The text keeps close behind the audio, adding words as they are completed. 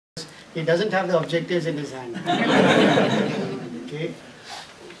He doesn't have the objectives in his hand. Okay.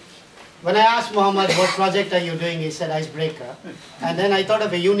 When I asked Mohammad, what project are you doing, he said icebreaker. And then I thought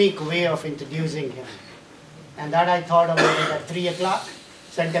of a unique way of introducing him. And that I thought about it at 3 o'clock,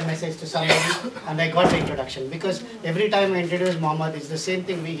 sent a message to somebody, and I got the introduction. Because every time I introduce Mohammad, it's the same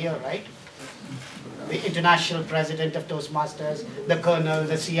thing we hear, right? The international president of Toastmasters, the colonel,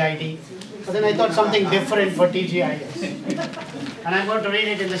 the CID. But then I thought something different for TGIS. And I'm going to read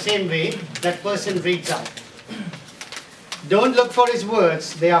it in the same way that person reads out. Don't look for his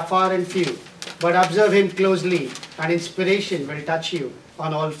words, they are far and few, but observe him closely, and inspiration will touch you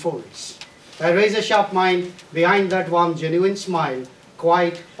on all folds. A razor-sharp mind behind that warm, genuine smile,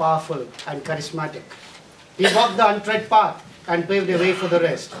 quiet, powerful, and charismatic. He walked the untread path and paved a way for the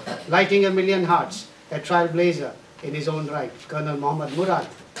rest, lighting a million hearts, a trailblazer in his own right, Colonel Mohammad Murad,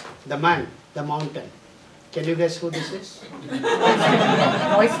 the man, the mountain. Can you guess who this is?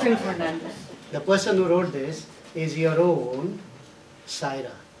 Royston Fernandez. The person who wrote this is your own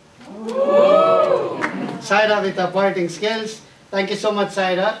Saira. Saira with her poetic skills. Thank you so much,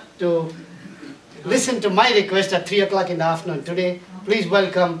 Saira, to listen to my request at 3 o'clock in the afternoon today. Please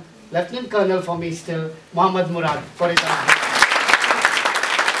welcome Lieutenant Colonel for me still, Mohammad Murad, for his answer.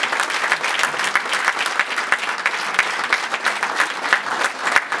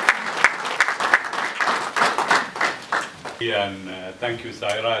 And thank you,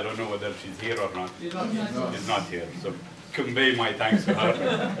 Saira. I don't know whether she's here or not. She's not here. So convey my thanks to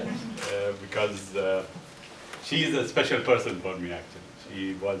her because she is a special person for me, actually.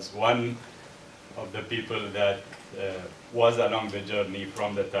 She was one of the people that was along the journey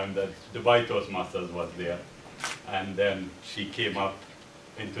from the time that Dubai Toastmasters was there. And then she came up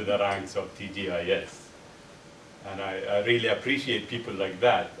into the ranks of TGIS. And I really appreciate people like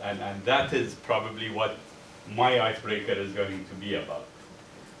that. And that is probably what my icebreaker is going to be about.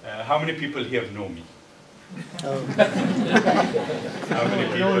 How many people here know me? Oh. How many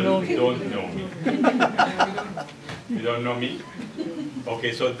people don't know me? You don't know me?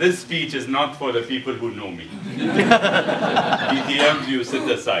 Okay, so this speech is not for the people who know me. DTMs, you sit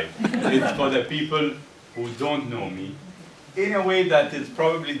aside. It's for the people who don't know me in a way that is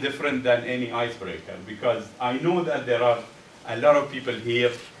probably different than any icebreaker, because I know that there are a lot of people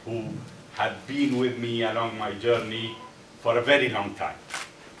here who have been with me along my journey for a very long time.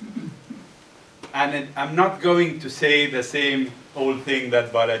 And I'm not going to say the same old thing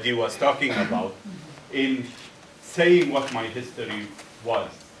that Balaji was talking about in saying what my history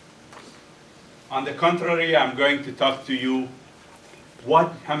was. On the contrary, I'm going to talk to you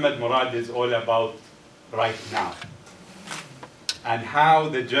what Mohammad Murad is all about right now, and how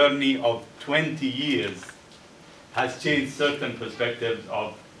the journey of 20 years has changed certain perspectives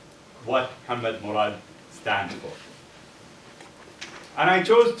of what Mohammad Murad stands for. And I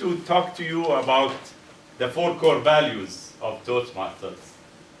chose to talk to you about the 4 core values of Toastmasters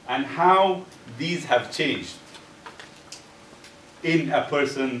and how these have changed in a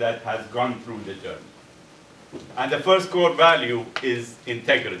person that has gone through the journey. And the first core value is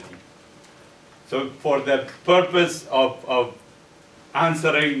integrity. So for the purpose of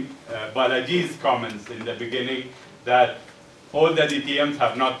answering Balaji's comments in the beginning that all the DTMs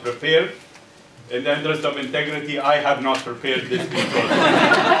have not prepared, in the interest of integrity, I have not prepared this speech also.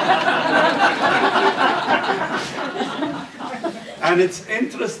 And it's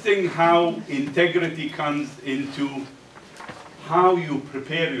interesting how integrity comes into how you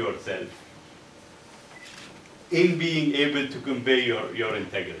prepare yourself in being able to convey your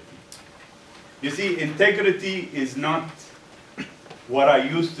integrity. You see, integrity is not what I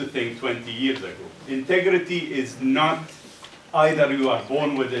used to think 20 years ago. Integrity is not either you are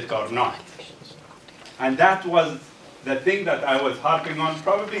born with it or not. And that was the thing that I was harping on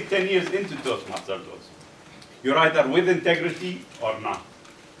probably 10 years into Toastmasters also. You're either with integrity or not.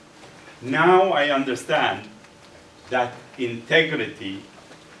 Now I understand that integrity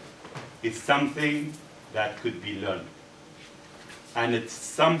is something that could be learned. And it's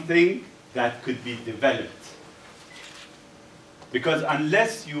something that could be developed. Because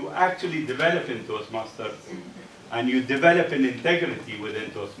unless you actually develop in Toastmasters, and you develop an integrity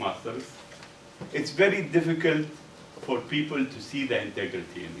within Toastmasters, it's very difficult for people to see the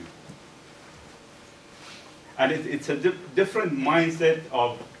integrity in you. And it's a different mindset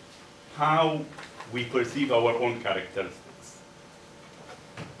of how we perceive our own characteristics.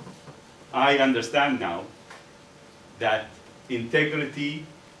 I understand now that integrity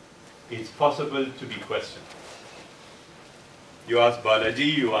is possible to be questioned. You ask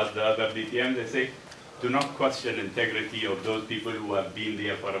Balaji, you ask the other DTMs, they say, do not question integrity of those people who have been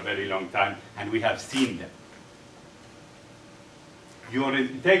there for a very long time, and we have seen them. your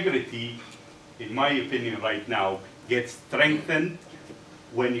integrity, in my opinion right now, gets strengthened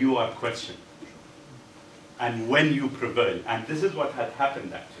when you are questioned and when you prevail. And this is what had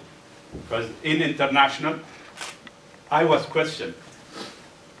happened actually. Because in international, I was questioned.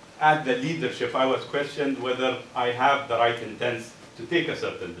 At the leadership, I was questioned whether I have the right intents to take a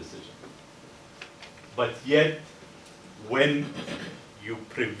certain decision. But yet, when you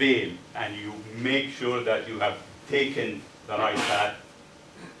prevail and you make sure that you have taken the right path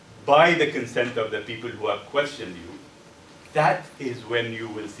by the consent of the people who have questioned you, that is when you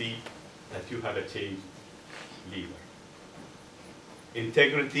will see that you have a changed leader.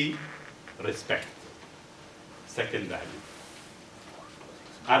 Integrity, respect. Second value.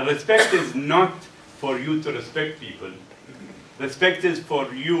 And respect is not for you to respect people. Respect is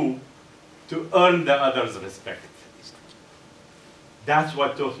for you to earn the other's respect. That's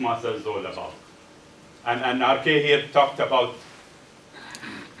what Toastmasters is all about. And RK here talked about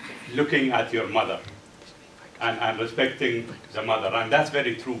looking at your mother and respecting the mother. And that's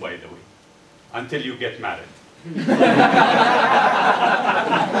very true, by the way, until you get married.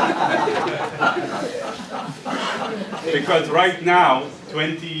 Because right now,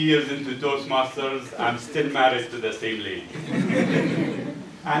 20 years into Toastmasters, I'm still married to the same lady.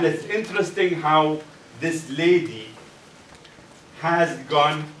 And it's interesting how this lady has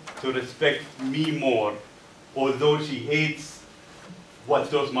gone to respect me more, although she hates what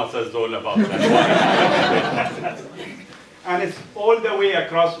Toastmasters is all about. And it's all the way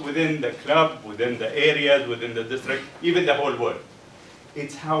across within the club, within the areas, within the district, even the whole world.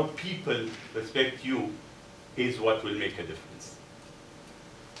 It's how people respect you is what will make a difference.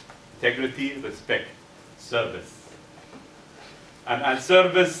 Integrity, respect, service. And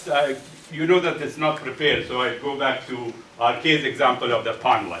service, you know that it's not prepared, so I go back to RK's example of the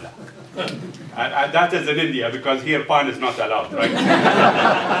pan wala. And that is in India, because here pan is not allowed, right?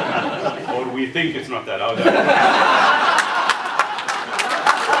 Or we think it's not allowed.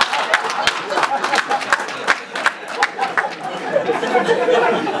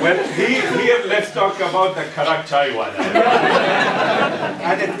 Well, here let's talk about the karak chai wala.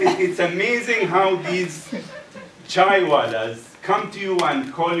 And it's amazing how these chai walas come to you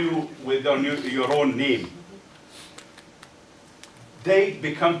and call you with your own name. They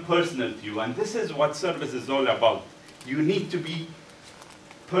become personal to you, and this is what service is all about. You need to be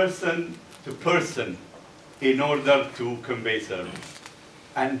person to person in order to convey service.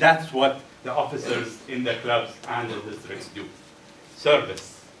 And that's what the officers in the clubs and the districts do.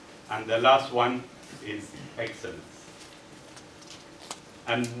 Service. And the last one is excellence.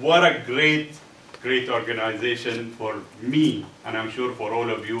 And what a great organization for me, and I'm sure for all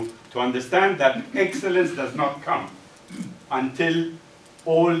of you, to understand that excellence does not come until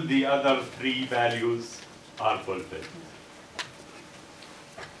all the other three values are fulfilled.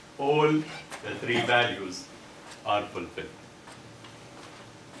 All the three values are fulfilled.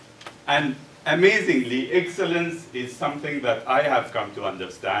 And amazingly, excellence is something that I have come to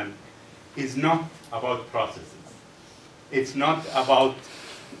understand is not about processes. It's not about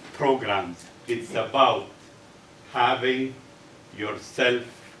programs. It's about having yourself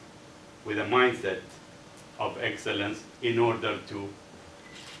with a mindset of excellence in order to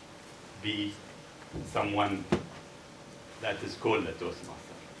be someone that is called a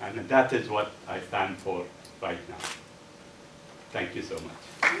Toastmaster. And that is what I stand for right now. Thank you so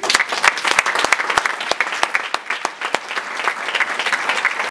much.